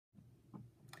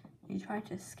You tried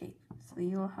to escape, so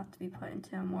you'll have to be put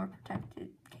into a more protected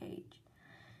cage.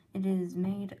 It is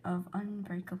made of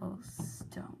unbreakable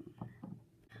stone.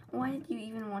 Why did you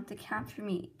even want to capture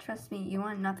me? Trust me, you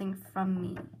want nothing from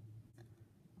me.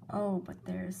 Oh, but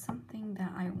there is something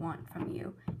that I want from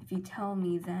you. If you tell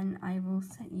me, then I will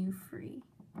set you free.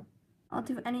 I'll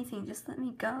do anything, just let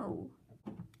me go.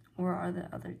 Where are the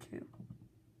other two?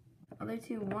 Other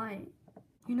two, why?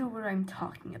 You know what I'm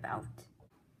talking about.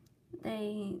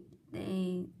 They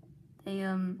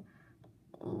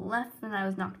left when I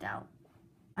was knocked out.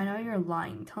 I know you're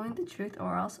lying. Tell me the truth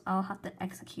or else I'll have to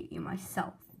execute you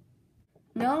myself.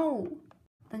 No!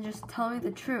 Then just tell me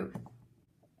the truth.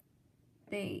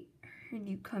 They heard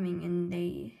you coming and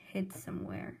they hid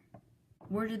somewhere.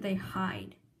 Where did they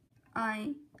hide?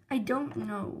 I don't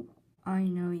know. I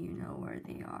know you know where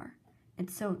they are.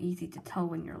 It's so easy to tell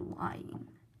when you're lying.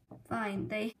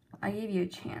 Fine, I gave you a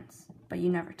chance, but you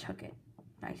never took it.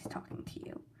 Nice talking to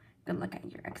you. Good luck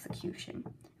at your execution.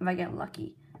 If I get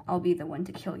lucky, I'll be the one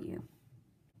to kill you.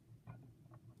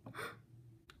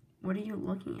 What are you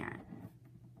looking at?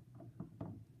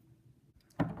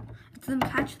 It's them,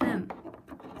 catch them!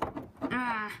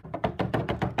 Ah!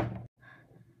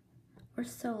 We're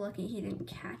so lucky he didn't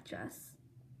catch us.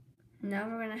 Now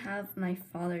we're gonna have my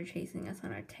father chasing us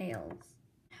on our tails.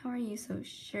 How are you so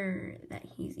sure that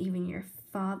he's even your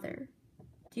father?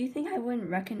 Do you think I wouldn't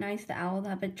recognize the owl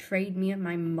that betrayed me and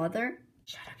my mother?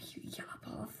 Shut up, you yellow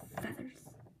ball of feathers.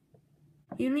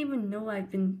 You don't even know what I've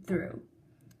been through.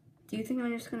 Do you think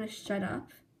I'm just gonna shut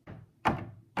up?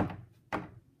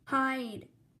 Hide.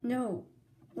 No.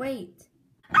 Wait.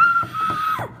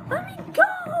 Ah! Let me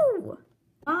go!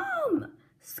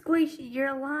 Squishy, you're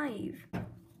alive.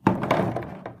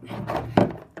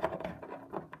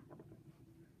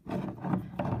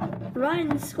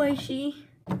 Run, Squishy.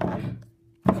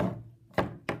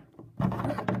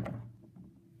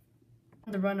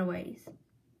 The runaways.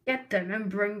 Get them and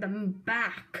bring them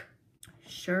back.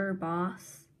 Sure,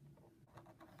 boss.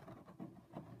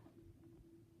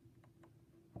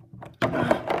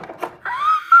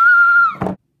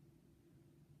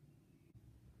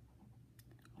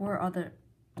 Where are the...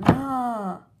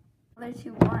 No! Other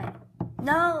two, why?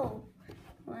 No!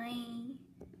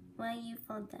 Why you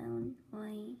fall down?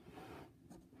 Why?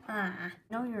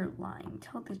 No, you're lying.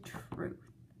 Tell the truth.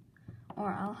 Or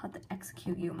I'll have to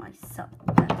execute you myself.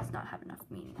 That does not have enough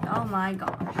meaning. Oh my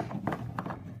gosh.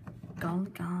 Oh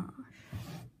gosh.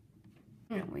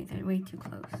 No, wait, they're way too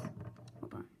close.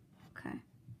 Hold on. Okay.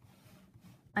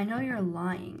 I know you're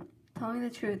lying. Tell me the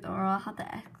truth or I'll have to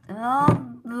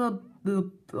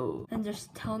and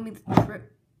just tell me the truth.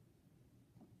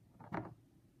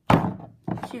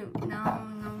 Shoot, no.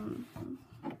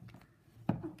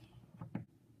 Okay.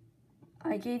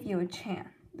 I gave you a chance.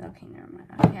 Okay, never mind.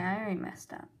 Okay, I already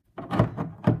messed up.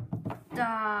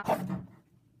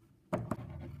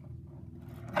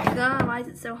 God, why is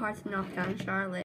it so hard to knock down Charlotte?